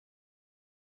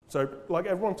So, like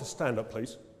everyone to stand up,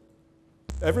 please.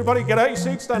 Everybody get out your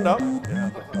seats, stand up. Yeah,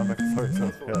 I'm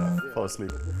sorry, fall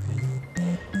asleep.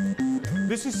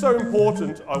 This is so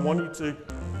important, I want you to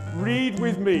read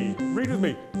with me,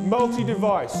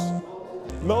 multi-device,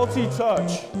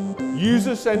 multi-touch,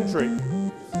 user-centric.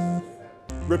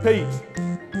 Repeat,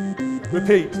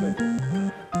 repeat.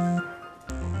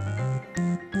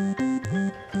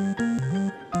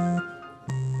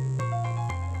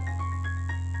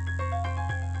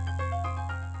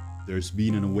 There's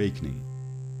been an awakening.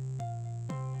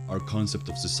 Our concept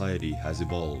of society has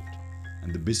evolved,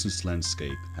 and the business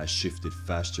landscape has shifted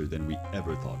faster than we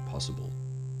ever thought possible.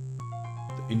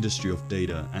 The industry of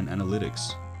data and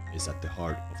analytics is at the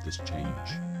heart of this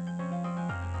change.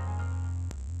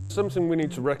 Something we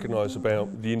need to recognize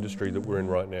about the industry that we're in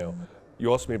right now.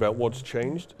 You asked me about what's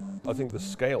changed. I think the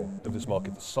scale of this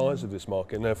market, the size of this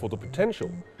market, and therefore the potential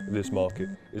of this market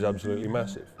is absolutely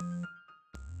massive.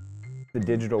 The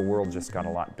digital world just got a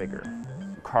lot bigger.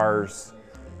 Cars,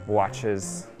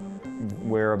 watches,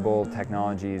 wearable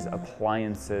technologies,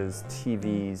 appliances,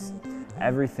 TVs,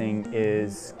 everything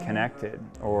is connected,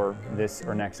 or this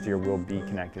or next year will be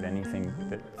connected, anything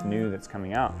that's new that's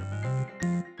coming out.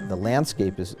 The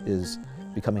landscape is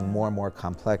becoming more and more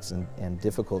complex and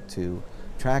difficult to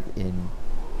track in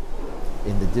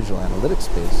the digital analytics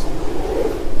space.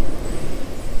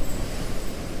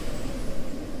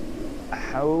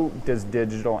 How does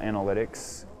digital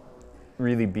analytics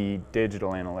really be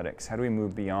digital analytics? How do we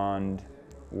move beyond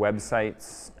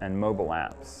websites and mobile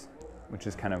apps, which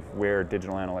is kind of where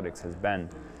digital analytics has been,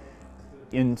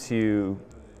 into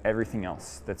everything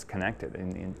else that's connected?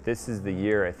 And this is the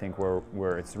year, I think,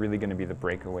 where it's really going to be the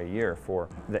breakaway year for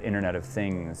the Internet of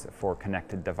Things, for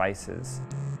connected devices.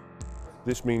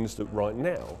 This means that right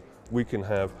now we can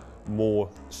have more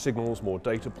signals, more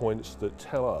data points that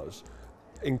tell us,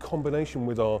 in combination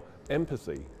with our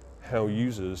empathy, how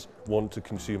users want to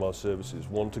consume our services,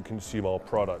 want to consume our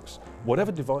products,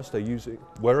 whatever device they're using,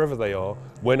 wherever they are,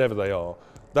 whenever they are.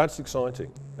 That's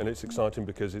exciting, and it's exciting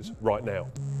because it's right now.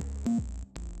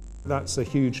 That's a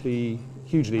hugely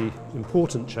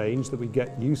important change, that we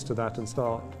get used to that and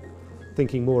start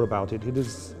thinking more about it. It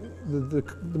is the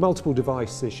multiple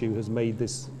device issue has made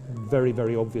this very,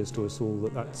 very obvious to us all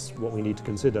that that's what we need to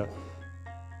consider.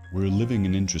 We're living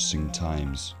in interesting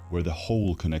times where the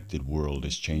whole connected world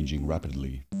is changing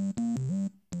rapidly.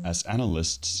 As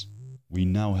analysts, we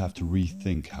now have to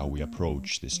rethink how we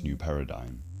approach this new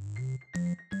paradigm.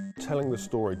 Telling the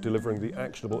story, delivering the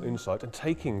actionable insight, and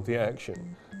taking the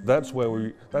action, that's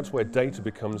where data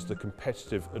becomes the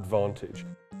competitive advantage.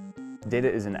 Data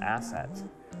is an asset,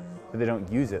 but they don't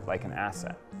use it like an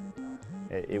asset.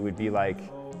 It would be like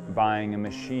buying a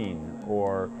machine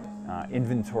or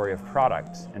inventory of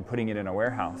products and putting it in a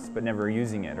warehouse, but never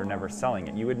using it or never selling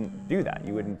it. You wouldn't do that.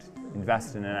 You wouldn't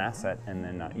invest in an asset and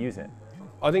then not use it.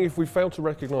 I think if we fail to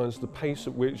recognize the pace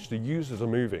at which the users are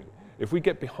moving, if we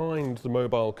get behind the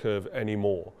mobile curve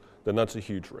anymore, then that's a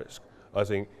huge risk. I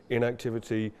think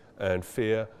inactivity and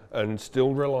fear and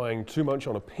still relying too much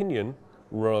on opinion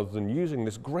rather than using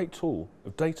this great tool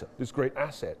of data, this great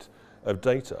asset of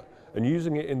data, and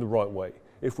using it in the right way.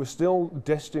 If we're still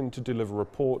destined to deliver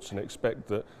reports and expect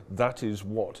that that is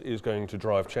what is going to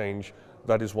drive change,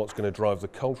 that is what's going to drive the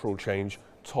cultural change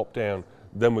top down,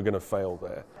 then we're going to fail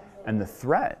there. And the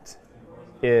threat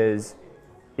is,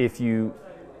 if you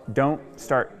don't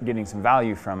start getting some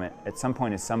value from it, at some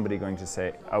point is somebody going to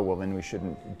say, oh, well, then we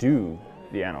shouldn't do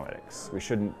the analytics. We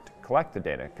shouldn't collect the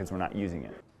data because we're not using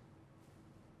it.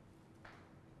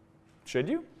 Should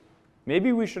you?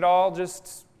 Maybe we should all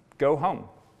just go home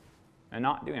and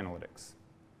not do analytics,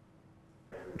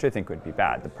 which I think would be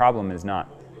bad. The problem is not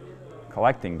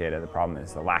collecting data, the problem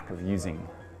is the lack of using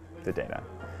the data.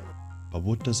 But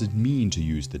what does it mean to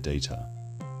use the data?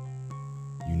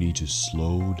 You need to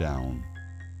slow down.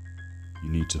 You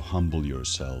need to humble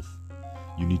yourself.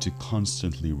 You need to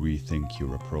constantly rethink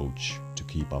your approach to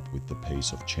keep up with the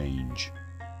pace of change.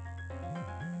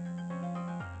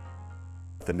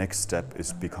 The next step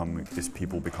is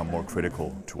people become more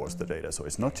critical towards the data. So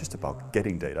it's not just about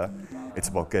getting data, it's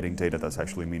about getting data that's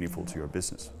actually meaningful to your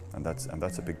business. And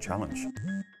that's a big challenge.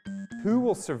 Who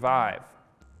will survive?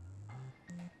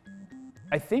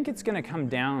 I think it's going to come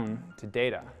down to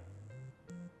data.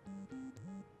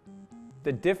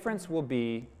 The difference will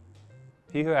be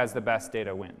he who has the best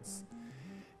data wins.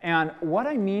 And what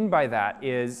I mean by that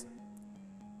is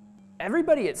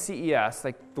everybody at CES,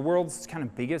 like the world's kind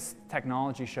of biggest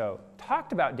technology show,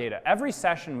 talked about data. Every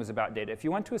session was about data. If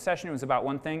you went to a session it was about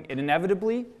one thing, it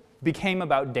inevitably became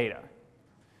about data.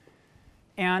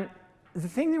 And the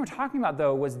thing they were talking about,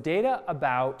 though, was data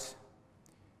about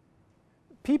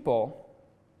people,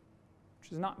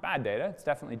 which is not bad data, it's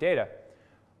definitely data,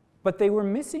 but they were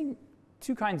missing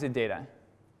two kinds of data.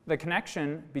 The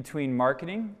connection between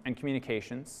marketing and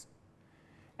communications,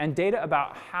 and data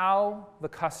about how the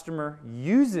customer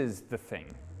uses the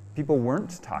thing. People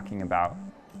weren't talking about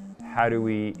how do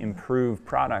we improve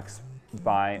products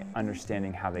by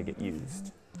understanding how they get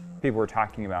used. People were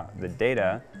talking about the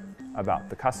data, about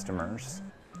the customers,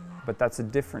 but that's a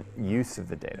different use of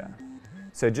the data.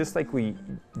 So just like we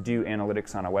do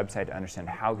analytics on a website to understand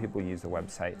how people use the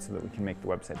website so that we can make the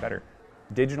website better,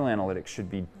 digital analytics should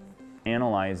be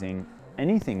analyzing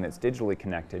anything that's digitally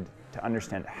connected to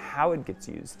understand how it gets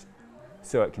used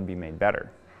so it can be made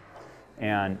better.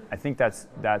 And I think that's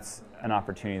an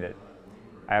opportunity that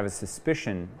I have a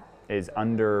suspicion is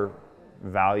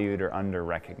undervalued or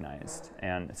under-recognized.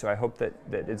 And so I hope that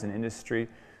as an industry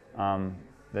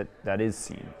that is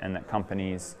seen, and that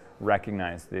companies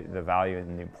recognize the value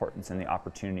and the importance and the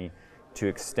opportunity to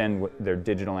extend their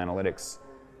digital analytics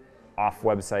off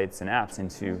websites and apps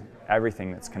into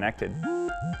everything that's connected.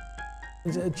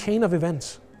 It's a chain of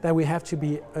events that we have to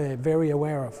be very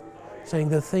aware of, saying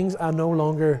that things are no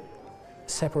longer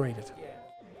separated.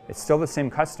 It's still the same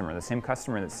customer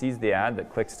that sees the ad,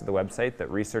 that clicks to the website, that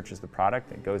researches the product,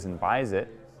 that goes and buys it,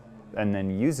 and then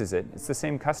uses it. It's the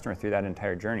same customer through that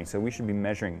entire journey. So we should be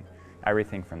measuring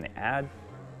everything from the ad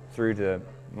through to the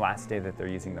last day that they're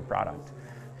using the product.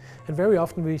 And very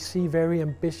often we see very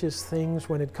ambitious things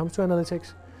when it comes to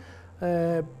analytics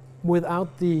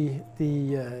without the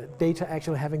data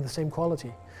actually having the same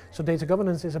quality. So data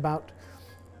governance is about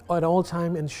at all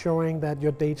time ensuring that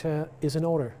your data is in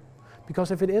order.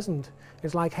 Because if it isn't,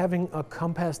 it's like having a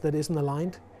compass that isn't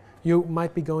aligned. You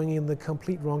might be going in the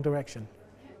complete wrong direction.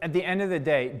 At the end of the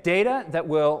day, data that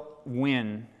will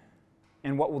win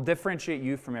and what will differentiate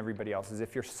you from everybody else is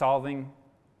if you're solving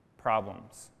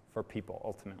problems for people,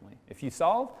 ultimately. If you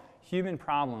solve human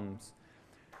problems,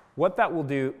 what that will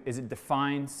do is it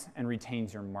defines and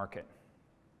retains your market.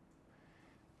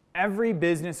 Every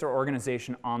business or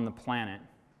organization on the planet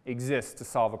exists to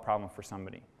solve a problem for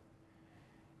somebody.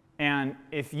 And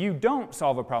if you don't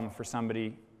solve a problem for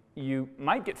somebody, you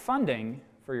might get funding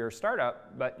for your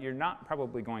startup, but you're not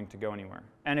probably going to go anywhere.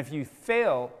 And if you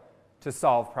fail to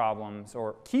solve problems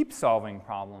or keep solving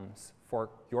problems for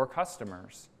your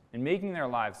customers and making their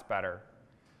lives better,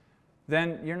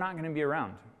 then you're not going to be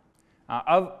around.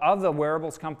 Of the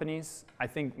wearables companies, I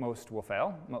think most will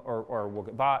fail or will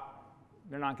get bought.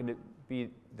 They're not going to be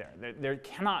there. There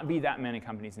cannot be that many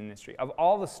companies in the industry. Of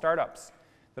all the startups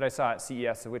that I saw at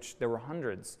CES, of which there were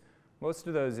hundreds, most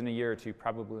of those in a year or two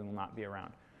probably will not be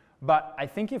around. But I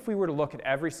think if we were to look at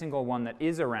every single one that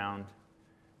is around,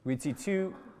 we'd see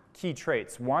two key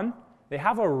traits. One, they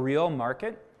have a real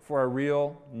market for a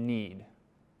real need.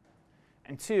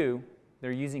 And two,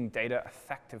 they're using data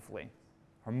effectively,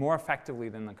 or more effectively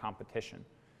than the competition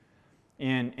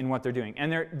in what they're doing.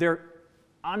 And they're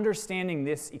understanding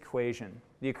this equation,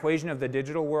 the equation of the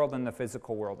digital world and the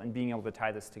physical world, and being able to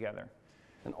tie this together.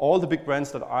 And all the big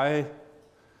brands that I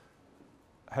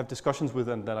have discussions with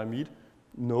and that I meet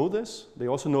know this. They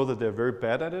also know that they're very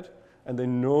bad at it, and they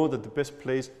know that the best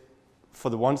place for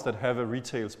the ones that have a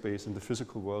retail space in the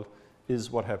physical world is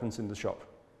what happens in the shop.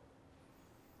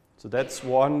 So that's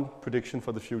one prediction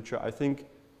for the future. I think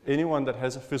anyone that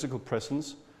has a physical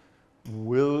presence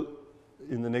will,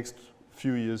 in the next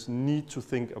few years, need to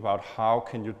think about how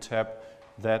can you tap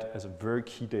that as a very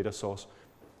key data source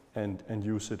and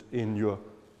use it in your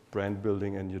brand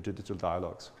building and your digital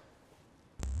dialogues.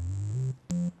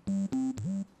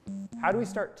 How do we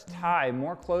start to tie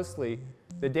more closely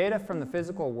the data from the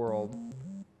physical world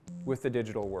with the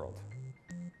digital world?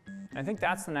 And I think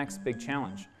that's the next big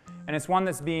challenge. And it's one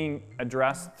that's being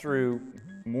addressed through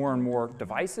more and more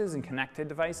devices and connected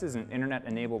devices and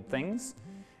internet-enabled things.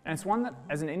 And it's one that,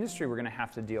 as an industry, we're going to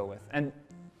have to deal with. And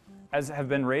as have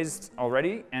been raised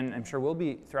already, and I'm sure will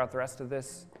be throughout the rest of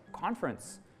this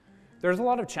conference, there's a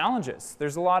lot of challenges.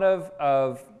 There's a lot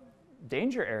of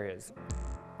danger areas.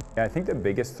 Yeah, I think the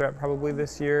biggest threat probably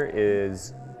this year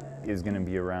is going to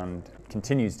be around,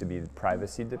 continues to be the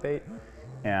privacy debate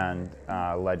and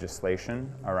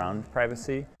legislation around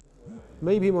privacy.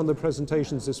 Maybe one of the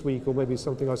presentations this week, or maybe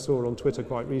something I saw on Twitter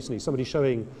quite recently, somebody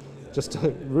showing just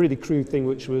a really crude thing,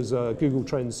 which was Google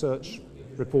Trends search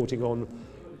reporting on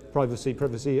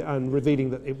privacy, and revealing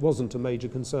that it wasn't a major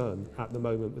concern at the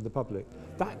moment with the public.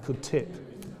 That could tip.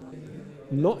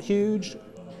 Not huge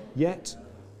yet,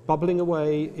 bubbling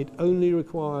away. It only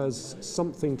requires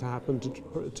something to happen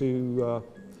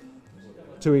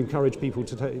to encourage people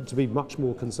to be much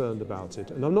more concerned about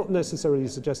it. And I'm not necessarily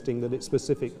suggesting that it's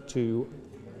specific to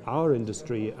our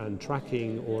industry and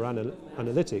tracking or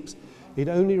analytics, it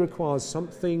only requires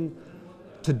something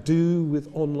to do with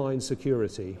online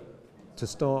security to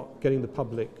start getting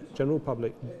the general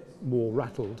public more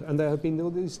rattled. And there have been all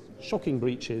these shocking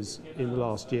breaches in the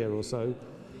last year or so.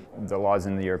 The laws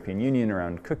in the European Union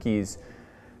around cookies,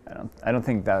 I don't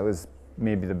think that was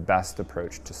maybe the best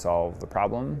approach to solve the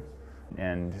problem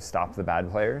and stop the bad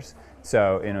players.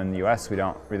 So in the US we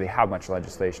don't really have much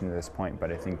legislation at this point,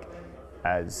 but I think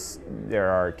as there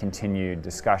are continued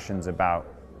discussions about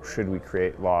should we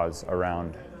create laws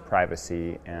around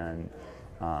privacy and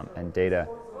data,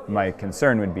 my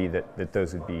concern would be that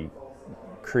those would be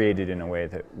created in a way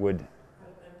that would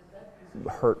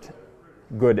hurt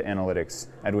good analytics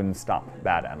and wouldn't stop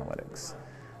bad analytics.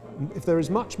 If there is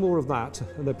much more of that,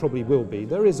 and there probably will be,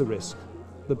 there is a risk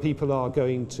that people are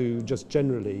going to just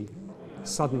generally,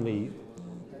 suddenly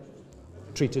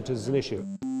treat it as an issue.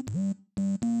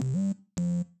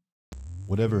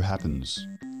 Whatever happens,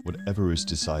 whatever is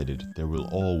decided, there will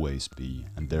always be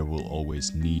and there will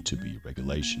always need to be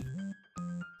regulation.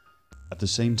 At the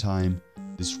same time,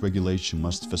 this regulation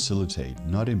must facilitate,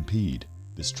 not impede,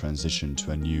 this transition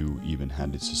to a new,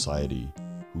 even-handed society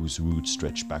whose roots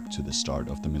stretch back to the start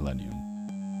of the millennium.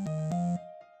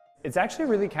 It's actually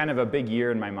really kind of a big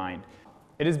year in my mind.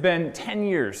 It has been 10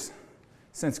 years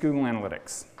since Google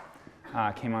Analytics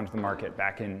came onto the market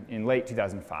back in late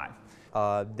 2005.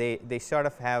 They sort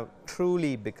of have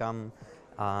truly become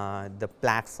the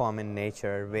platform in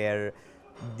nature where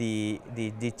the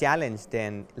challenge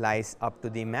then lies up to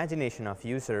the imagination of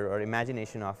user or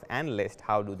imagination of analyst.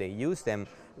 How do they use them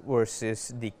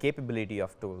versus the capability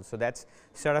of tools? So that's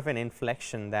sort of an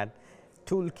inflection that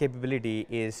tool capability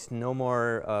is no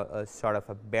more a sort of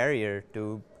a barrier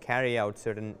to carry out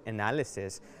certain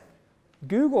analysis.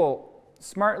 Google,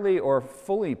 smartly or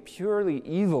fully, purely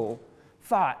evil,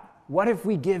 thought, what if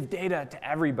we give data to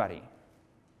everybody?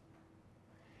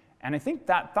 And I think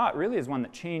that thought really is one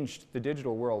that changed the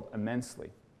digital world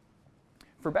immensely.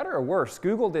 For better or worse,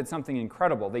 Google did something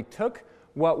incredible. They took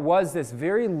what was this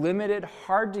very limited,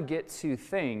 hard to get to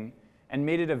thing and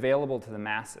made it available to the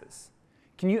masses.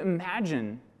 Can you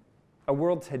imagine a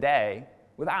world today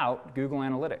without Google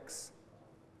Analytics,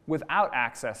 without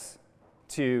access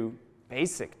to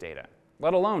basic data,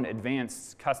 let alone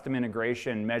advanced custom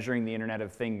integration, measuring the Internet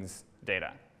of Things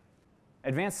data?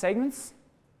 Advanced segments?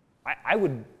 I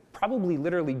would probably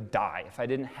literally die if I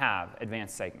didn't have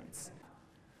advanced segments.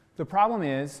 The problem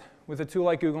is, with a tool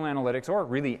like Google Analytics, or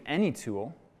really any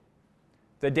tool,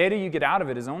 the data you get out of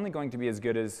it is only going to be as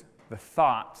good as the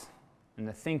thought and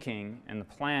the thinking and the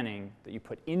planning that you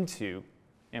put into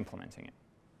implementing it.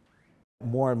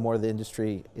 More and more the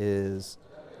industry is,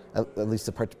 at least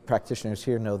the practitioners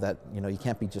here know that you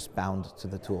can't be just bound to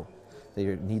the tool. They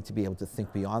need to be able to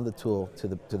think beyond the tool to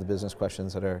the business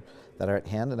questions that are at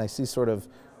hand. And I see sort of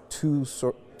two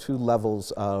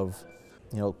levels of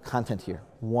content here.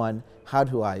 One, how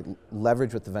do I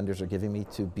leverage what the vendors are giving me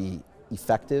to be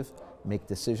effective, make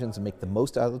decisions, and make the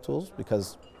most out of the tools,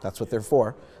 because that's what they're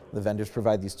for. The vendors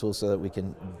provide these tools so that we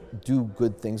can do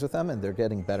good things with them, and they're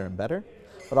getting better and better.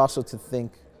 But also to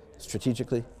think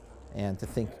strategically and to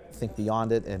think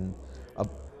beyond it and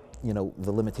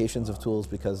the limitations of tools,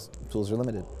 because tools are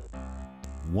limited.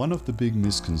 One of the big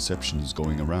misconceptions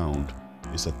going around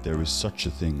is that there is such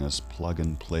a thing as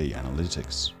plug-and-play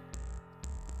analytics.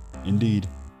 Indeed,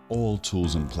 all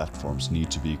tools and platforms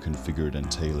need to be configured and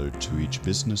tailored to each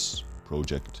business,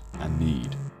 project, and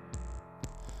need.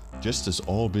 Just as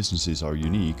all businesses are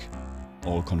unique,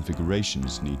 all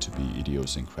configurations need to be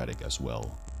idiosyncratic as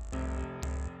well.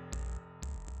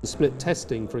 Split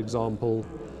testing, for example,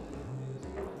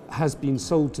 has been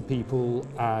sold to people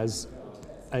as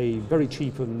a very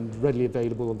cheap and readily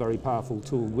available and very powerful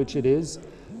tool, which it is,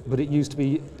 but it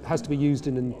has to be used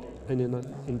in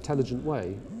an intelligent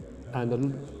way. And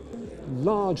a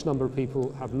large number of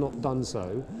people have not done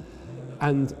so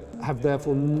and have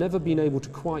therefore never been able to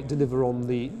quite deliver on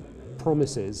the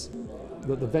promises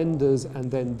that the vendors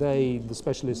and then the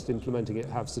specialists implementing it,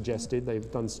 have suggested. They've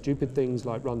done stupid things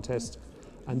like run tests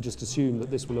and just assume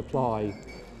that this will apply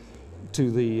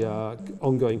to the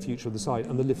ongoing future of the site,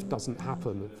 and the lift doesn't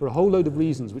happen for a whole load of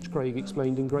reasons which Craig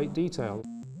explained in great detail.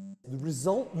 The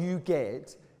result you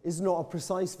get is not a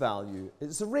precise value,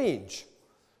 it's a range.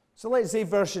 So let's say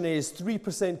version A is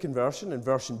 3% conversion and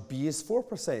version B is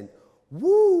 4%.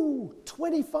 Woo!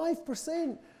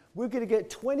 25%! We're going to get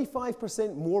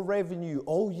 25% more revenue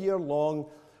all year long.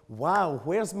 Wow,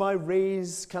 where's my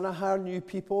raise? Can I hire new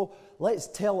people? Let's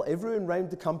tell everyone around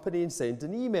the company and send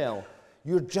an email.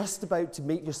 You're just about to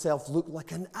make yourself look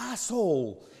like an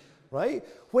asshole. right?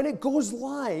 When it goes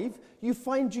live, you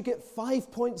find you get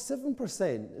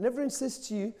 5.7%. And everyone says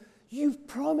to you, you've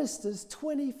promised us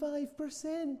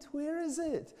 25%. Where is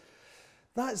it?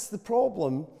 That's the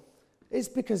problem. It's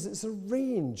because it's a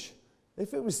range.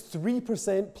 If it was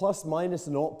 3% plus minus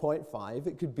 0.5,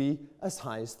 it could be as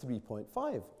high as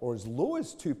 3.5 or as low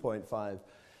as 2.5.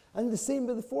 And the same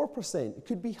with the 4%. It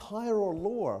could be higher or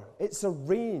lower. It's a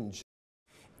range.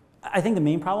 I think the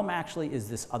main problem actually is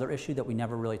this other issue that we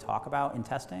never really talk about in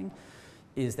testing,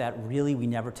 is that really we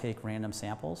never take random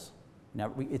samples.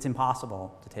 It's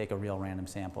impossible to take a real random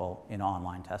sample in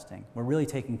online testing. We're really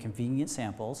taking convenient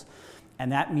samples,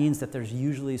 and that means that there's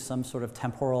usually some sort of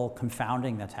temporal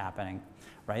confounding that's happening,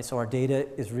 right? So our data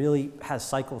has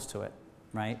cycles to it,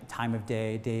 right? Time of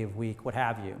day, day of week, what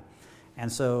have you. And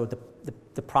so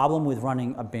the problem with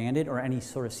running a bandit or any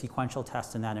sort of sequential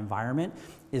test in that environment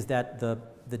is that the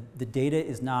data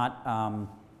is not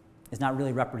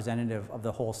really representative of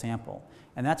the whole sample.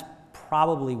 And that's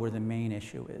probably where the main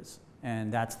issue is.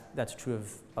 And that's true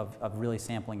of really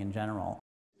sampling in general.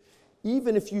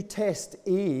 Even if you test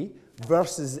A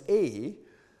versus A,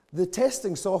 the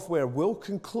testing software will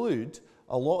conclude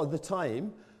a lot of the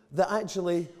time that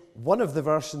actually one of the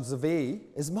versions of A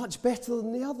is much better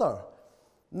than the other.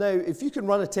 Now, if you can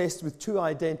run a test with two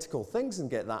identical things and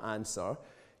get that answer,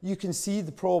 you can see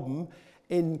the problem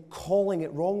in calling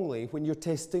it wrongly when you're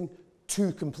testing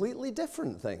two completely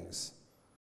different things.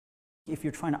 If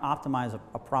you're trying to optimize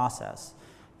a process,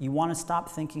 you want to stop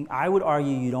thinking, I would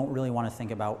argue you don't really want to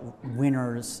think about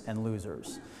winners and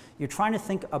losers. You're trying to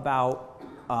think about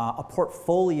a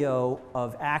portfolio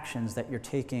of actions that you're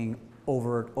taking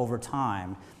over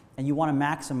time, and you want to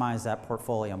maximize that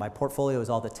portfolio. My portfolio is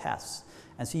all the tests.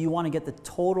 And so you want to get the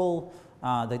total,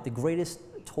 the greatest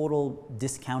total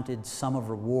discounted sum of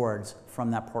rewards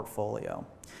from that portfolio.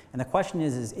 And the question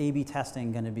is A/B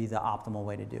testing going to be the optimal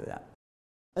way to do that?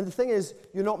 And the thing is,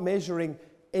 you're not measuring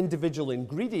individual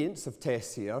ingredients of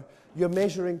tests here, you're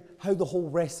measuring how the whole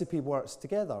recipe works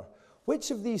together.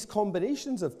 Which of these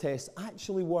combinations of tests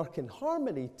actually work in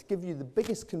harmony to give you the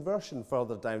biggest conversion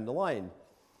further down the line?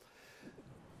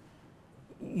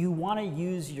 You want to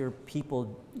use your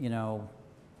people,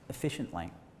 efficiently.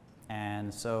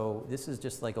 And so this is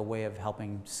just like a way of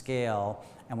helping scale.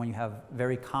 And when you have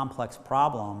very complex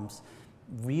problems,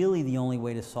 really the only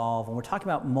way to solve, when we're talking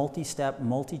about multi-step,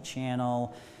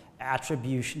 multi-channel,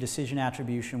 attribution, decision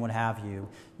attribution, what have you,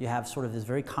 you have sort of this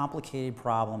very complicated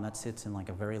problem that sits in like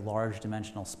a very large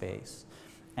dimensional space.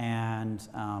 And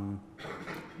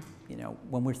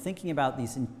when we're thinking about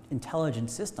these intelligent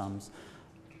systems,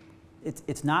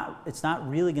 it's not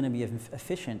really going to be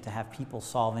efficient to have people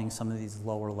solving some of these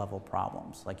lower level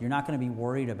problems. Like you're not going to be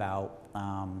worried about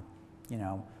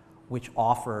which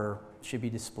offer should be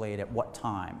displayed at what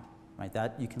time, right?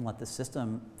 That you can let the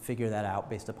system figure that out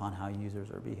based upon how users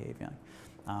are behaving.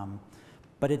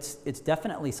 But it's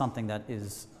definitely something that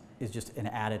is just an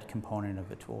added component of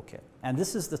the toolkit. And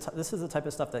this is the type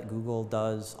of stuff that Google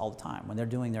does all the time when they're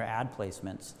doing their ad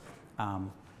placements.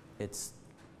 It's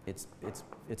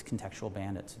contextual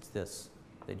bandits. It's this.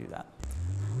 They do that.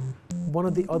 One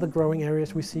of the other growing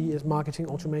areas we see is marketing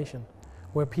automation,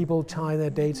 where people tie their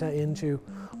data into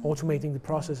automating the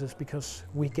processes because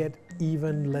we get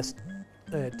even less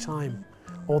time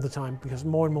all the time because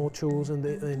more and more tools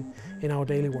in our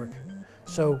daily work.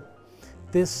 So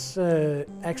this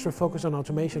extra focus on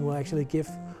automation will actually give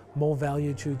more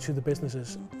value to the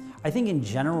businesses. I think in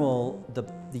general,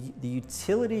 the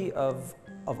utility of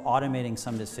automating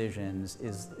some decisions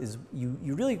is you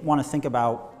really want to think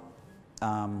about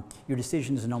your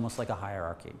decisions in almost like a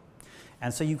hierarchy.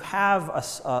 And so you have,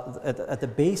 at the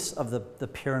base of the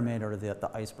pyramid or the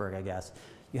iceberg, I guess,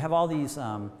 you have all these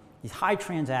high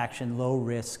transaction, low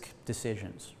risk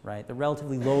decisions, right? They're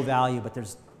relatively low value,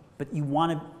 but you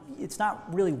want to, it's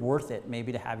not really worth it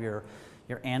maybe to have your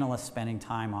analysts spending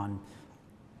time on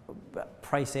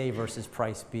price A versus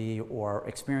price B or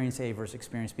experience A versus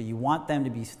experience B. You want them to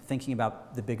be thinking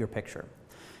about the bigger picture.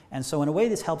 And so in a way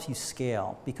this helps you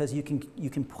scale because you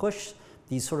can push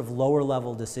these sort of lower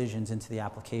level decisions into the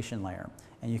application layer,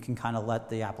 and you can kind of let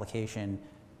the application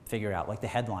figure out, like the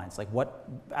headlines, like what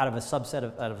out of a subset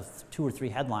out of 2 or 3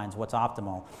 headlines, what's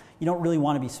optimal. You don't really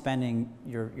want to be spending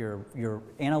your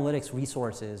analytics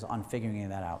resources on figuring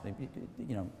that out.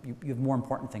 You have more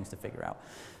important things to figure out.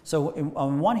 So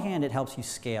on one hand, it helps you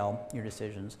scale your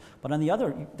decisions, but on the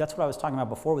other, that's what I was talking about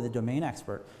before with the domain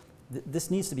expert. This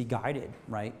needs to be guided,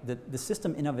 right? The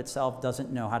system in of itself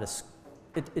doesn't know how to.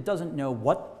 It doesn't know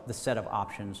what the set of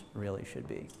options really should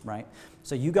be, right?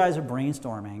 So you guys are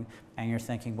brainstorming and you're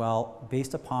thinking, well,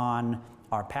 based upon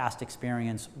our past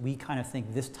experience, we kind of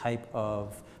think this type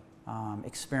of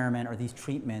experiment or these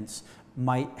treatments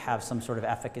might have some sort of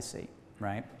efficacy,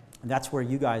 right? And that's where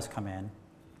you guys come in.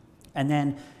 And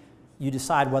then you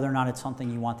decide whether or not it's something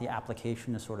you want the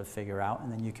application to sort of figure out,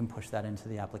 and then you can push that into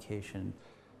the application.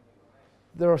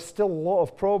 There are still a lot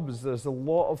of problems. There's a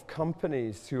lot of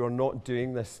companies who are not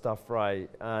doing this stuff right,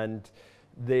 and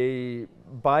they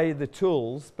buy the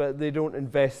tools, but they don't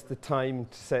invest the time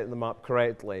to set them up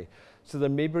correctly. So they're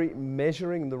maybe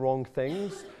measuring the wrong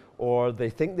things, or they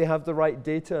think they have the right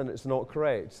data and it's not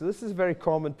correct. So this is a very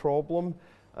common problem,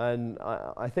 and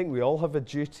I think we all have a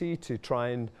duty to try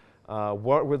and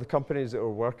work with the companies that we're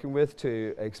working with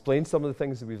to explain some of the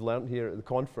things that we've learned here at the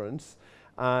conference.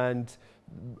 And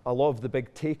a lot of the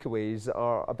big takeaways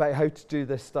are about how to do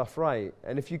this stuff right.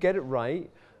 And if you get it right,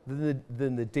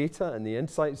 then the data and the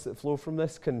insights that flow from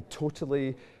this can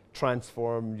totally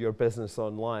transform your business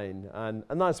online. And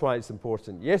that's why it's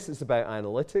important. Yes, it's about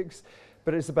analytics,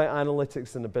 but it's about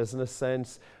analytics in a business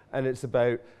sense, and it's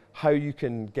about how you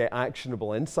can get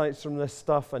actionable insights from this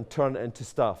stuff and turn it into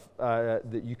stuff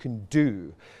that you can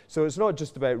do. So it's not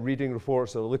just about reading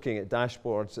reports or looking at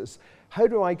dashboards. It's how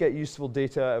do I get useful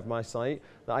data out of my site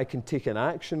that I can take an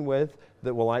action with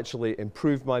that will actually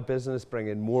improve my business, bring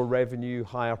in more revenue,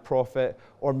 higher profit,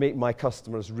 or make my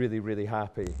customers really, really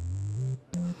happy.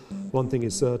 One thing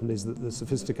is certain is that the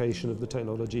sophistication of the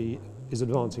technology is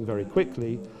advancing very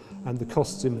quickly, and the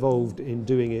costs involved in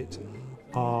doing it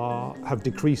have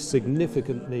decreased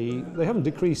significantly. They haven't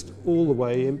decreased all the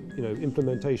way.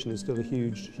 Implementation is still a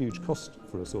huge cost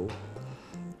for us all.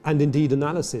 And indeed,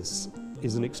 analysis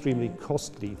is an extremely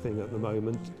costly thing at the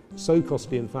moment. So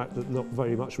costly, in fact, that not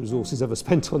very much resource is ever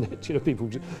spent on it. People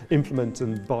implement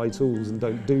and buy tools and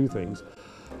don't do things.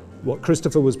 What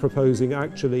Kristoffer was proposing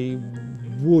actually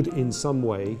would, in some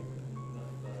way,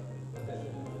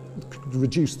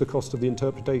 reduce the cost of the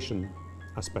interpretation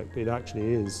aspect. It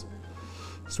actually is.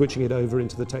 Switching it over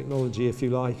into the technology, if you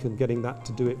like, and getting that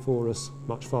to do it for us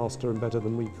much faster and better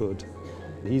than we could.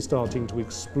 And he's starting to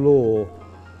explore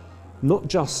not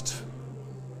just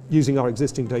using our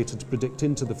existing data to predict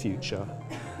into the future,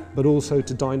 but also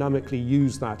to dynamically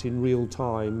use that in real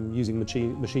time, using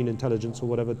machine intelligence or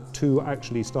whatever, to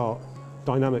actually start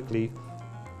dynamically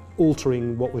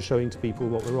altering what we're showing to people,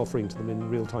 what we're offering to them in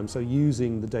real time. So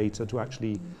using the data to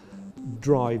actually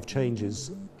drive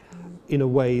changes in a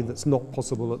way that's not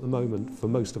possible at the moment for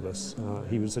most of us.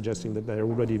 He was suggesting that they're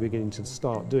already beginning to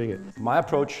start doing it. My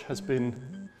approach has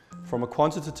been from a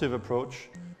quantitative approach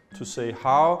to say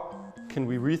how can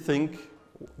we rethink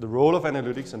the role of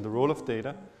analytics and the role of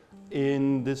data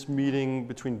in this meeting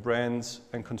between brands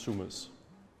and consumers.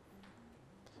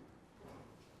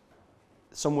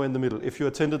 Somewhere in the middle. If you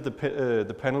attended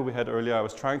the panel we had earlier, I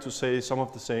was trying to say some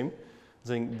of the same,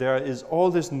 saying there is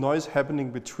all this noise happening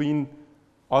between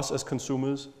us as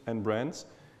consumers and brands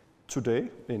today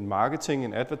in marketing,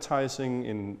 in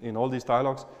advertising, in all these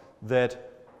dialogues,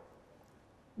 that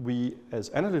we as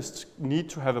analysts need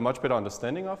to have a much better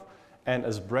understanding of, and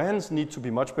as brands need to be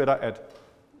much better at,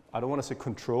 I don't want to say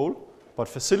control, but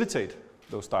facilitate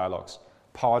those dialogues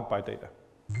powered by data.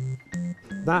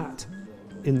 That,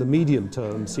 in the medium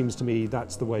term, seems to me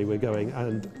that's the way we're going.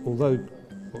 And although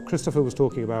what Kristoffer was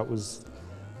talking about was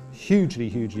hugely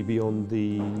beyond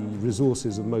the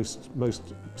resources of most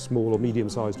small or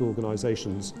medium-sized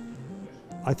organisations,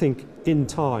 I think in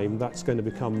time that's going to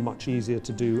become much easier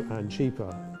to do and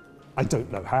cheaper. I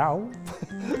don't know how.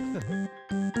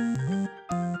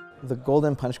 The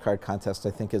Golden Punch Card Contest,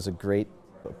 I think, is a great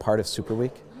part of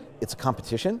Superweek. It's a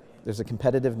competition. There's a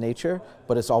competitive nature,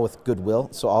 but it's all with goodwill.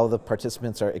 So all the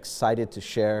participants are excited to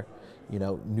share,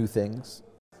 new things.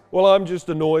 Well, I'm just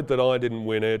annoyed that I didn't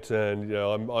win it, and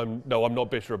I'm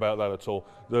not bitter about that at all.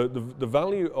 The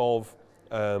value of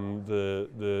the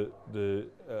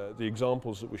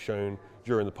examples that were shown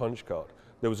during the punch card,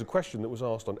 there was a question that was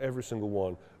asked on every single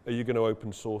one: are you going to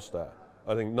open source that?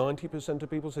 I think 90% of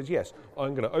people said yes.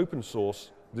 I'm going to open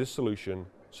source this solution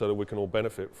so that we can all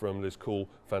benefit from this cool,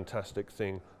 fantastic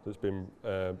thing that's been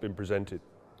presented.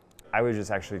 I was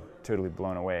just actually totally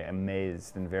blown away,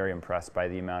 amazed, and very impressed by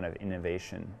the amount of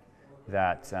innovation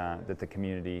that the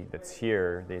community that's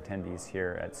here, the attendees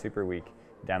here at Superweek,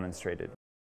 demonstrated.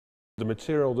 The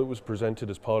material that was presented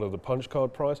as part of the punch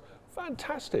card prize,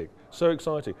 fantastic, so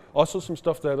exciting. I saw some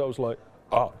stuff there that I was like,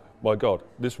 my God,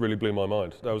 this really blew my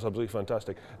mind. That was absolutely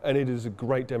fantastic. And it is a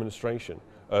great demonstration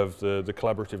of the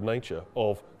collaborative nature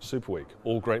of Superweek.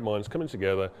 All great minds coming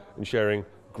together and sharing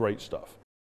great stuff.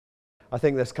 I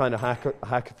think this kind of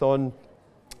hackathon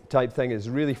type thing is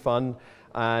really fun,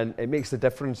 And it makes a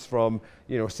difference from,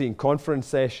 you know, seeing conference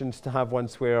sessions to have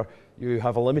ones where you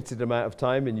have a limited amount of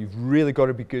time and you've really got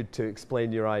to be good to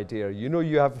explain your idea. You know,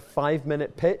 you have a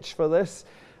 5-minute pitch for this,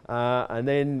 and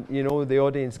then, you know, the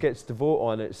audience gets to vote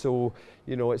on it. So,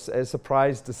 you know, it's a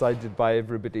prize decided by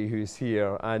everybody who's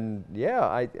here. And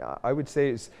yeah, I would say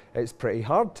it's pretty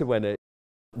hard to win it.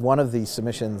 One of the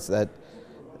submissions that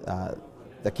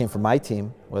came from my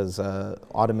team was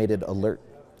automated alert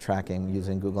tracking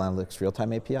using Google Analytics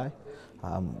real-time API,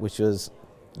 which was,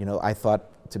 you know, I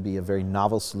thought to be a very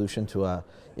novel solution to an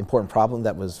important problem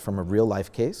that was from a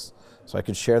real-life case. So I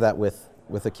could share that with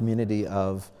a community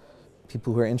of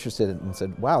people who are interested and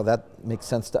said, wow, that makes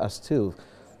sense to us too.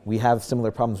 We have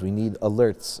similar problems. We need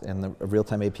alerts, and a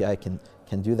real-time API can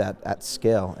do that at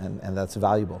scale, and that's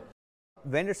valuable.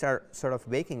 Vendors are sort of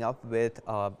waking up with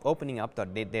opening up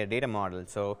their data model.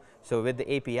 So with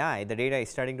the API, the data is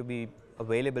starting to be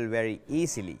available very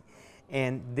easily.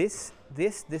 And this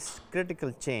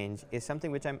critical change is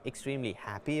something which I'm extremely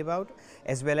happy about,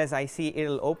 as well as I see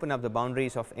it'll open up the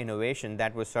boundaries of innovation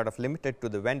that was sort of limited to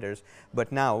the vendors.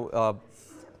 But now,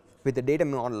 with the data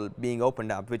model being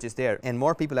opened up, which is there, and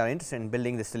more people are interested in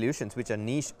building the solutions, which are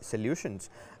niche solutions,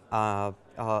 and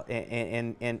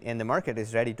the market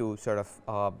is ready to sort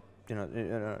of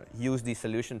use these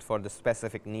solutions for the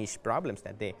specific niche problems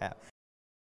that they have.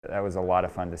 That was a lot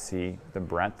of fun to see the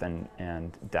breadth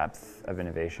and depth of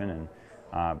innovation, and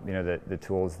you know, the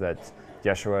tools that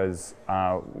Yehoshua is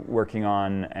working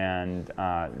on, and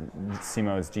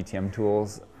Simo's GTM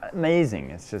tools.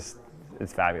 Amazing! It's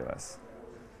fabulous.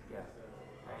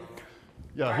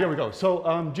 Yeah, here we go. So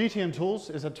GTM Tools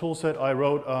is a tool set I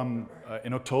wrote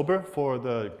in October for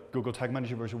the Google Tag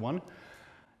Manager version 1.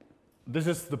 This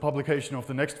is the publication of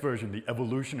the next version, the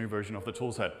evolutionary version of the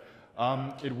tool set.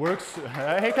 It works.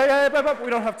 Hey, we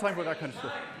don't have time for that kind of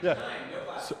stuff. Yeah.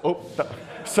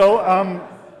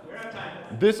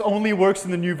 This only works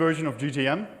in the new version of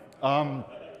GTM.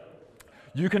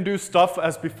 You can do stuff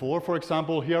as before. For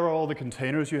example, here are all the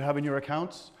containers you have in your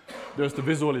accounts. There's the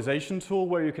visualization tool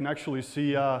where you can actually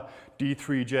see a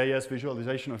D3.js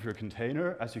visualization of your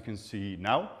container, as you can see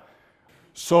now.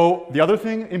 So the other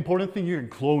important thing, you can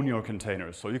clone your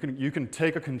containers. So you can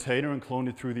take a container and clone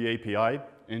it through the API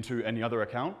into any other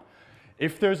account.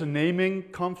 If there's a naming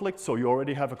conflict, so you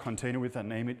already have a container with that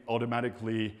name, it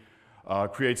automatically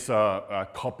creates a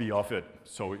copy of it.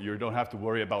 So you don't have to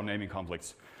worry about naming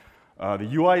conflicts. The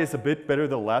UI is a bit better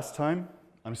than last time.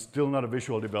 I'm still not a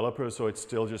visual developer, so it's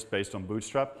still just based on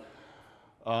Bootstrap.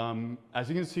 As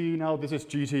you can see now, this is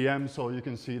GTM, so you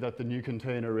can see that the new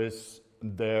container is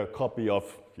their copy of,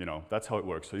 you know, that's how it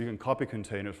works. So you can copy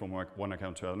containers from one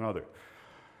account to another.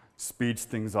 Speeds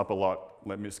things up a lot.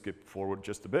 Let me skip forward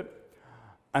just a bit.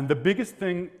 And the biggest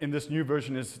thing in this new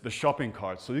version is the shopping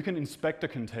cart. So you can inspect a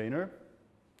container,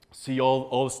 see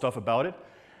all the stuff about it,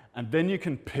 and then you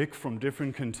can pick from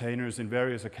different containers in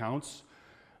various accounts.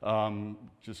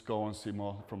 Just go on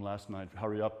Simo from last night.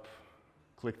 Hurry up.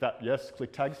 Click that. Yes,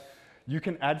 click tags. You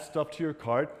can add stuff to your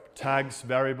cart, tags,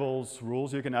 variables,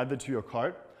 rules. You can add that to your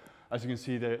cart. As you can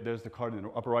see, there's the cart in the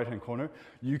upper right-hand corner.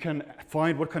 You can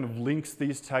find what kind of links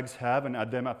these tags have and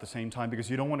add them at the same time, because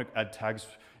you don't want to add tags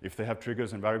if they have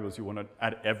triggers and variables. You want to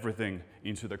add everything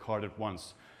into the cart at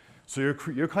once. So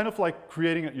you're kind of like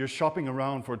you're shopping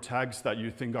around for tags that you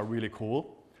think are really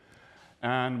cool.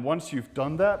 And once you've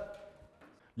done that,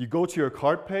 you go to your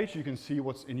cart page. You can see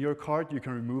what's in your cart. You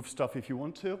can remove stuff if you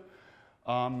want to.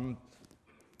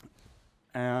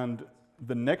 And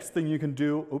the next thing you can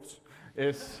do,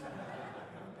 is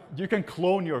you can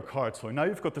clone your cart. So now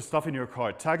you've got the stuff in your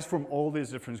cart, tags from all these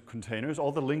different containers.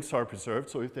 All the links are preserved,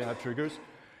 so if they have triggers,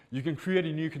 you can create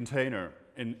a new container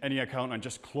in any account and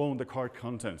just clone the cart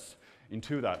contents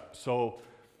into that. So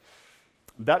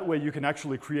that way you can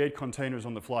actually create containers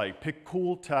on the fly. Pick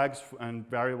cool tags and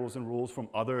variables and rules from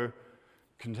other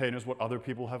containers, what other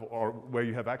people have or where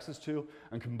you have access to,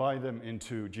 and combine them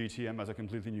into GTM as a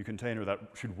completely new container that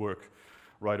should work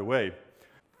right away.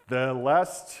 The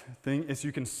last thing is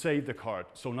you can save the cart.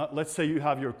 So let's say you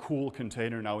have your cool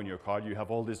container now in your cart. You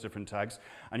have all these different tags,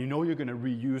 and you know you're going to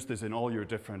reuse this in all your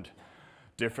different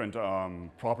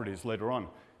properties later on.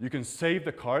 You can save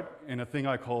the cart in a thing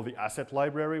I call the asset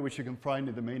library, which you can find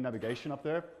in the main navigation up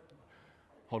there.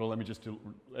 Hold on, let me just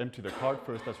empty the cart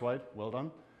first. That's right. Well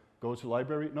done. Go to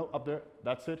library. No, up there.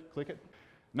 That's it. Click it.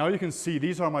 Now you can see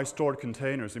these are my stored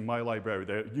containers in my library.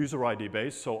 They're user ID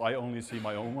based, so I only see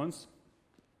my own ones.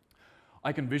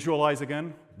 I can visualize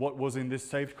again what was in this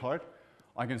saved cart.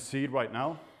 I can see it right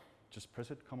now. Just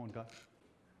press it. Come on, guys.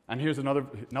 And here's another.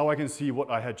 Now I can see what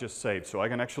I had just saved. So I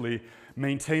can actually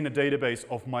maintain a database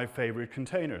of my favorite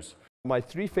containers. My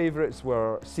three favourites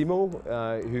were Simo,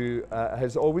 who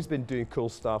has always been doing cool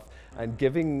stuff and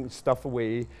giving stuff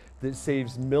away that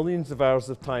saves millions of hours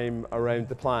of time around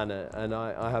the planet, and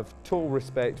I have total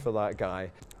respect for that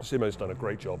guy. Simo's done a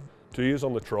great job. 2 years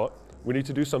on the trot. We need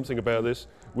to do something about this.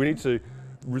 We need to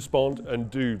respond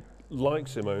and do like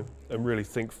Simo and really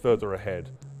think further ahead.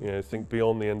 You know, think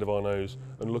beyond the end of our nose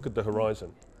and look at the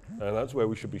horizon. And that's where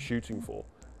we should be shooting for.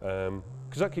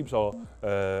 Because that keeps us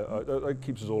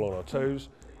all on our toes.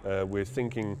 We're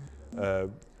thinking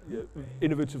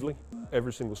innovatively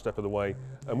every single step of the way,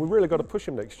 and we've really got to push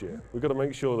him next year. We've got to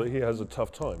make sure that he has a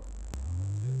tough time.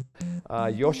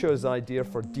 Yehoshua's idea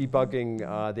for debugging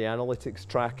the analytics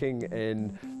tracking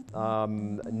in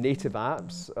native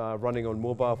apps running on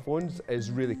mobile phones is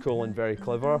really cool and very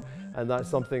clever, and that's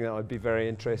something that I'd be very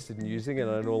interested in using, and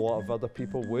I know a lot of other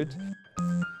people would.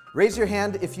 Raise your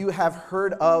hand if you have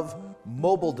heard of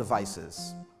mobile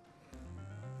devices.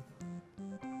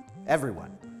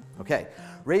 Everyone. Okay.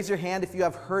 Raise your hand if you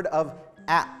have heard of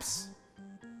apps.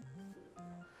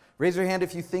 Raise your hand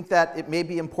if you think that it may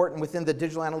be important within the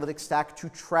digital analytics stack to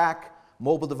track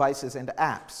mobile devices and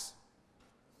apps.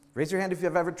 Raise your hand if you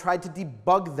have ever tried to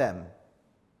debug them.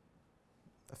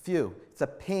 A few. It's a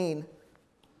pain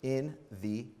in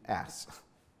the ass,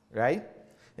 right?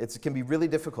 It can be really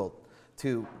difficult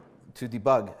to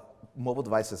debug mobile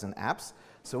devices and apps.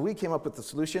 So we came up with the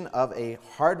solution of a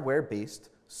hardware-based,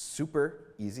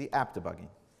 super easy app debugging.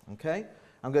 Okay?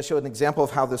 I'm going to show an example of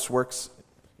how this works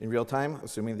in real time,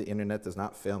 assuming the internet does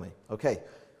not fail me. Okay.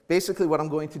 Basically what I'm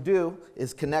going to do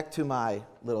is connect to my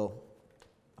little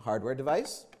hardware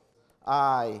device.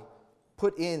 I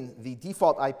put in the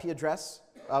default IP address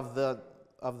of the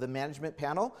management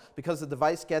panel because the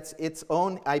device gets its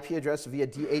own IP address via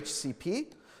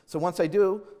DHCP. So once I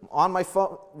do, on my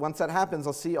phone, once that happens,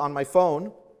 I'll see on my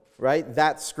phone, right,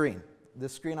 that screen.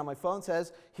 This screen on my phone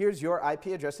says, here's your IP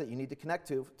address that you need to connect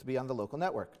to be on the local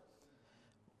network,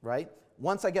 right?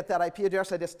 Once I get that IP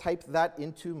address, I just type that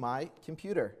into my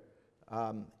computer.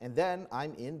 And then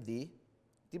I'm in the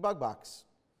debug box.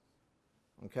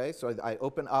 Okay, so I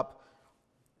open up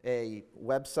a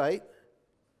website.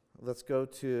 Let's go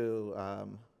to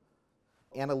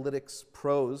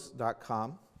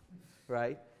analyticspros.com,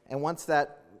 right? And once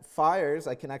that fires,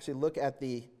 I can actually look at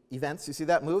the events. You see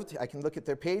that moved? I can look at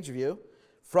their page view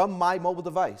from my mobile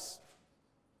device.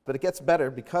 But it gets better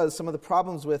because some of the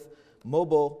problems with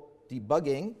mobile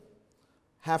debugging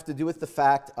have to do with the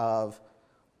fact of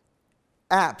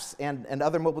apps and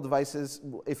other mobile devices.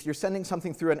 If you're sending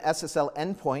something through an SSL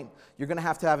endpoint, you're going to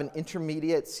have an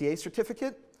intermediate CA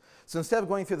certificate. So instead of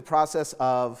going through the process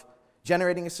of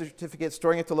generating a certificate,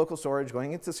 storing it to local storage,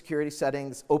 going into security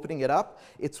settings, opening it up,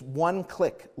 it's one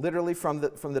click. Literally from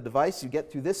the device, you get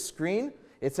to this screen.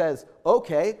 It says,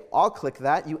 OK, I'll click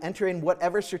that. You enter in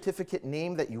whatever certificate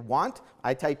name that you want.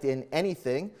 I typed in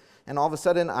anything. And all of a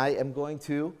sudden, I am going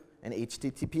to an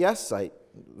HTTPS site.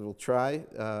 We'll try.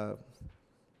 I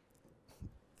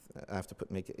have to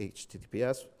make it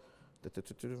HTTPS.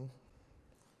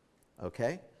 OK.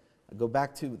 I go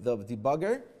back to the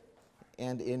debugger.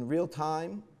 And in real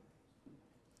time,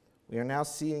 we are now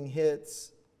seeing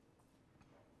hits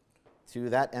to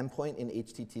that endpoint in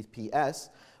HTTPS,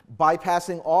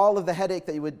 bypassing all of the headache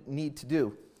that you would need to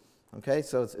do. Okay,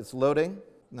 so it's loading,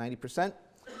 90%.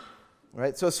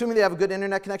 Right, so assuming they have a good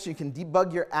internet connection, you can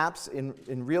debug your apps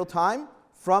in real time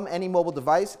from any mobile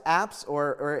device, apps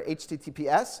or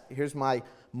HTTPS. Here's my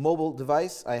mobile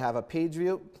device. I have a page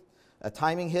view, a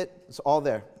timing hit. It's all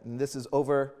there. And this is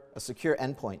over a secure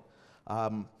endpoint.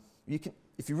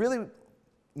 If you really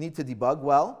need to debug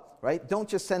well, right, don't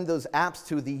just send those apps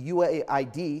to the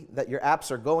UAID that your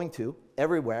apps are going to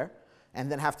everywhere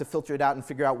and then have to filter it out and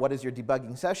figure out what is your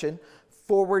debugging session.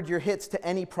 Forward your hits to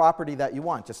any property that you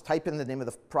want. Just type in the name of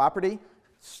the property,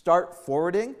 start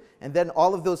forwarding, and then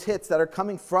all of those hits that are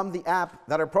coming from the app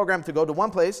that are programmed to go to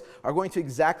one place are going to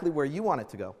exactly where you want it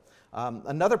to go.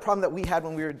 Another problem that we had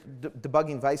when we were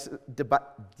debugging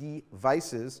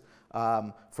devices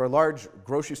for a large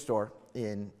grocery store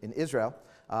in Israel,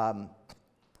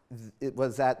 it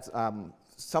was that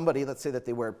somebody, let's say that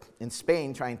they were in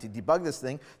Spain trying to debug this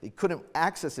thing, they couldn't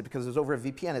access it because it was over a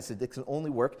VPN. It said it can only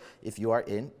work if you are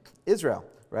in Israel,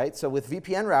 right? So with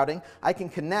VPN routing, I can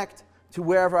connect to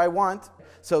wherever I want.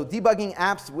 So debugging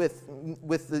apps with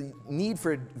the need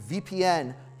for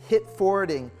VPN, hit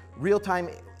forwarding, real-time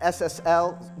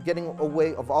SSL, getting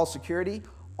away of all security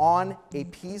on a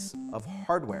piece of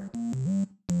hardware.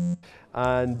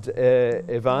 And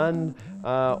Ivan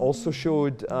also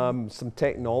showed some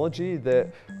technology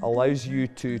that allows you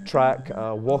to track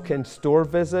walk-in store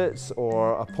visits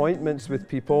or appointments with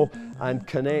people and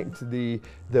connect the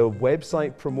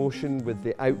website promotion with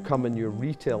the outcome in your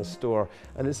retail store.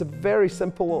 And it's a very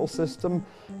simple little system,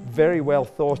 very well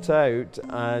thought out,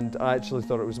 and I actually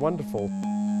thought it was wonderful.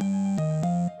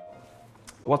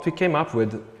 What we came up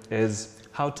with is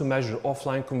how to measure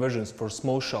offline conversions for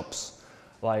small shops,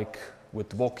 like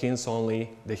with walk-ins only,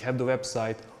 they have the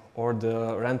website, or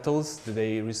the rentals,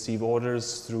 they receive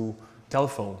orders through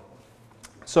telephone.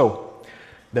 So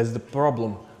that's the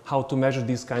problem, how to measure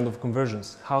these kind of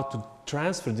conversions, how to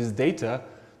transfer this data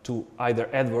to either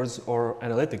AdWords or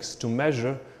analytics to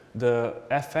measure the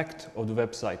effect of the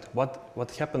website,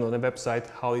 what happened on the website,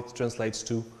 how it translates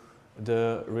to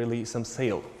really some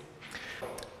sale.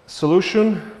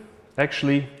 Solution,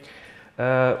 actually,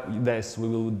 yes, we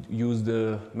will use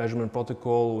the measurement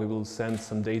protocol, we will send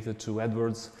some data to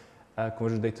AdWords,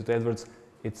 conversion data to AdWords.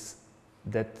 It's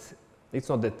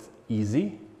not that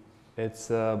easy.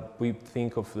 We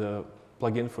think of the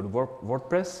plugin for the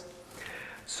WordPress.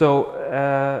 So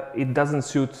it doesn't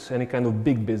suit any kind of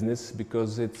big business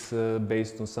because it's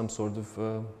based on some sort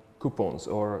of coupons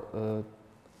or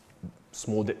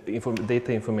small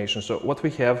data information. So what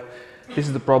we have, this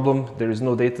is the problem, there is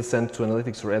no data sent to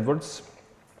analytics or AdWords.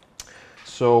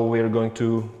 So we are going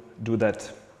to do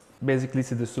that. Basically,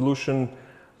 this is the solution.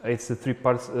 It's a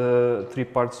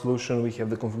three-part solution. We have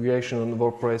the configuration on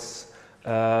WordPress,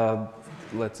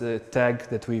 tag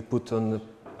that we put on the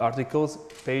articles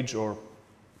page or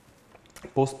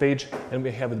post page, and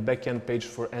we have a backend page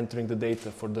for entering the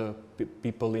data for the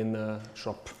people in the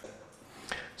shop.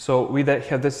 So we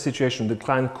have this situation, the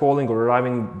client calling or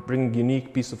arriving, bring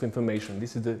unique piece of information.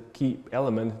 This is the key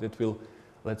element that will,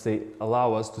 let's say,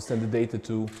 allow us to send the data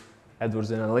to AdWords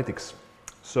and analytics.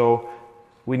 So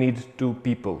we need two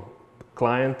people,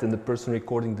 client and the person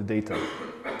recording the data.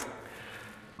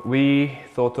 We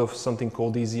thought of something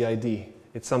called EasyID.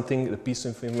 It's something, a piece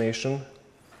of information.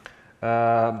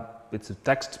 It's a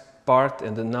text part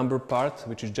and the number part,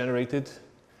 which is generated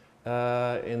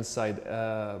inside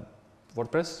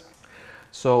WordPress.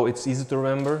 So it's easy to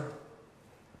remember,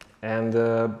 and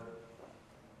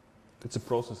it's a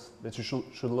process that you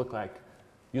should look like.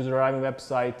 User arriving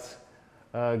website,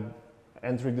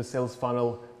 entering the sales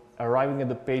funnel, arriving at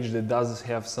the page that does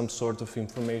have some sort of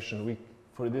information.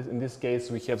 In this case,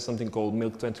 we have something called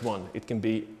Milk21. It can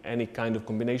be any kind of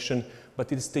combination,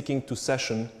 but it's sticking to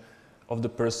session of the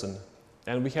person.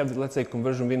 And we have, let's say,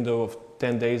 conversion window of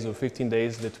 10 days or 15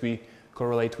 days that we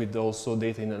correlate with also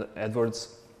data in AdWords.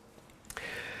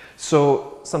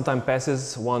 So some time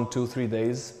passes, 1, 2, 3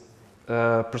 days.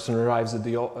 Person arrives at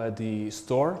the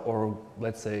store, or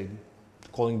let's say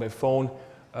calling by phone,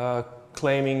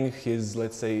 claiming his,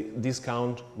 let's say,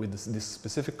 discount with this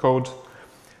specific code.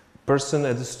 Person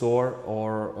at the store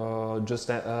or just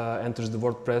enters the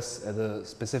WordPress at a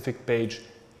specific page,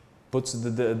 puts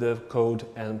the code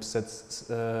and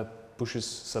pushes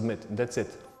submit. And that's it.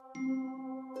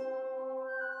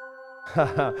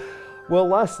 Well,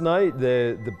 last night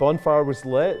the bonfire was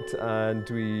lit, and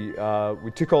we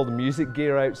took all the music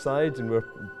gear outside and we're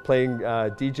playing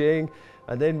DJing,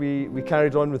 and then we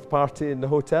carried on with the party in the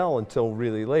hotel until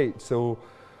really late. So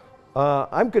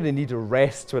I'm going to need a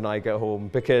rest when I get home,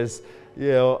 because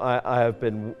I have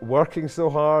been working so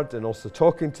hard and also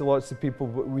talking to lots of people,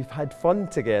 but we've had fun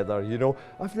together,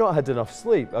 I've not had enough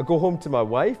sleep. I go home to my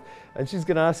wife and she's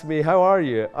going to ask me, how are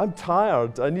you? I'm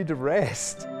tired, I need a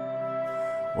rest.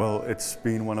 Well, it's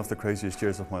been one of the craziest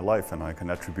years of my life, and I can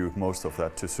attribute most of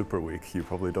that to Superweek. You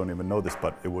probably don't even know this,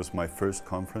 but it was my first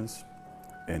conference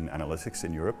in analytics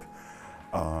in Europe.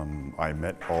 I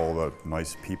met all the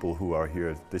nice people who are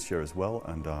here this year as well,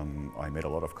 and I made a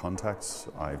lot of contacts.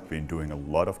 I've been doing a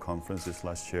lot of conferences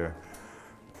last year.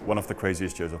 One of the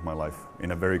craziest years of my life,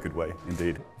 in a very good way,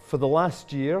 indeed. For the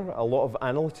last year, a lot of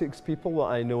analytics people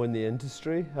that I know in the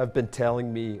industry have been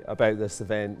telling me about this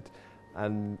event.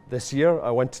 And this year,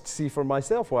 I wanted to see for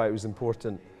myself why it was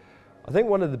important. I think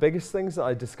one of the biggest things that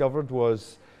I discovered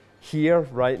was here,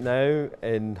 right now,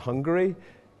 in Hungary,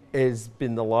 has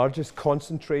been the largest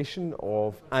concentration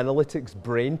of analytics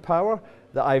brain power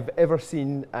that I've ever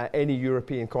seen at any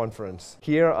European conference.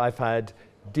 Here, I've had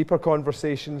deeper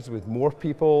conversations with more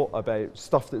people about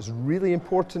stuff that's really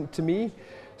important to me.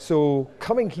 So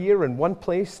coming here in one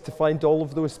place to find all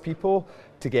of those people,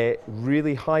 to get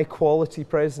really high quality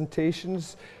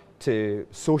presentations, to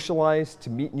socialize, to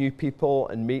meet new people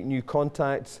and make new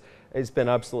contacts, it's been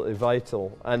absolutely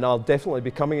vital. And I'll definitely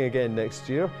be coming again next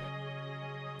year.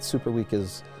 Superweek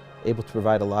is able to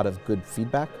provide a lot of good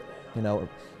feedback, you know,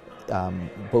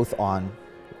 both on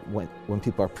when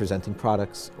people are presenting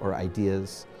products or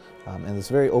ideas. And it's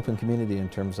a very open community in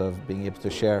terms of being able to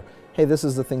share, hey, this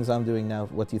is the things I'm doing now,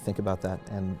 what do you think about that?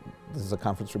 And this is a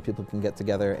conference where people can get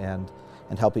together and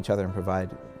help each other and provide,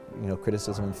 you know,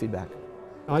 criticism and feedback.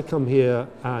 I come here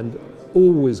and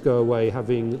always go away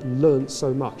having learnt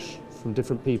so much from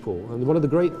different people. And one of the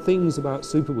great things about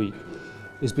Superweek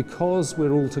is because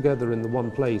we're all together in the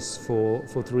one place for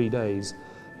 3 days,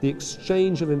 the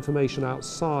exchange of information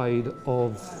outside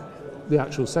of the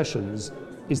actual sessions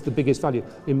is the biggest value.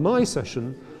 In my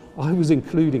session, I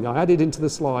added into the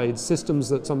slides systems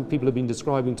that some people have been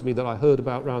describing to me that I heard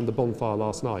about around the bonfire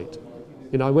last night.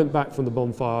 You know, I went back from the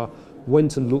bonfire,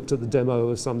 went and looked at the demo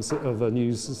of a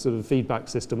new sort of feedback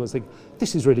system. I was thinking,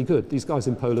 this is really good. These guys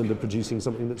in Poland are producing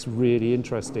something that's really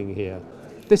interesting here.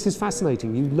 This is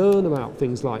fascinating. You learn about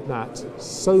things like that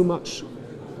so much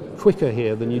quicker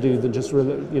here than you do than just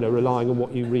relying on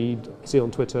what you read, see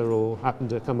on Twitter or happen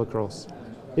to come across.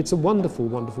 It's a wonderful,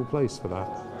 wonderful place for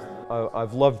that.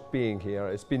 I've loved being here.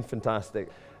 It's been fantastic.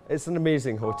 It's an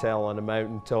amazing hotel on a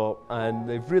mountaintop, and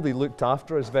they've really looked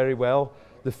after us very well.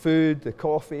 The food, the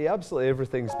coffee, absolutely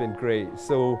everything's been great.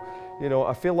 So, you know,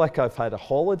 I feel like I've had a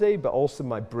holiday, but also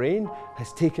my brain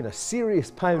has taken a serious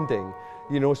pounding,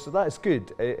 you know, so that's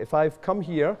good. If I've come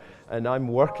here and I'm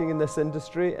working in this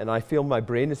industry and I feel my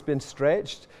brain has been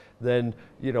stretched, then,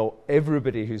 you know,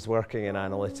 everybody who's working in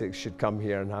analytics should come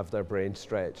here and have their brain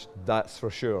stretched. That's for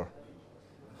sure.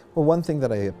 Well, one thing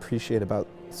that I appreciate about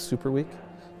Superweek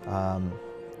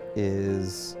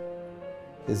is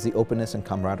the openness and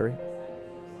camaraderie,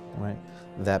 right?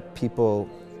 That people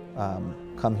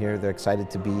come here, they're excited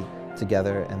to be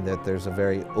together, and that there's a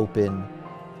very open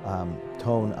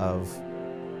tone of,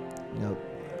 you know,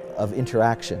 of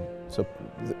interaction. So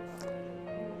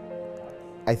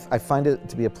I find it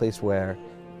to be a place where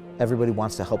everybody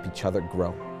wants to help each other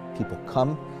grow. People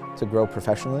come to grow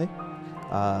professionally,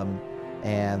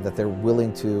 and that they're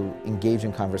willing to engage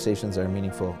in conversations that are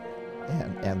meaningful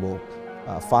and will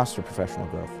foster professional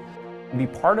growth. Be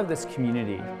part of this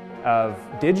community of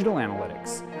digital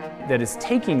analytics that is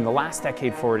taking the last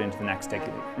decade forward into the next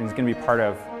decade, and is going to be part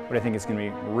of what I think is going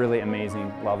to be a really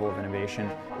amazing level of innovation,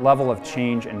 level of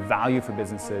change and value for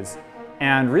businesses,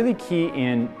 and really key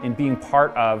in being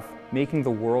part of making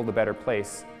the world a better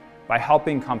place by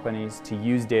helping companies to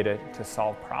use data to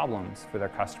solve problems for their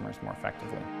customers more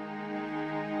effectively.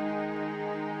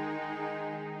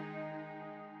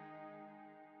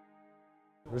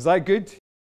 Was that good?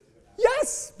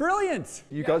 Yes, brilliant.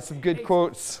 You got some good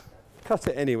quotes. Cut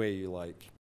it any way you like.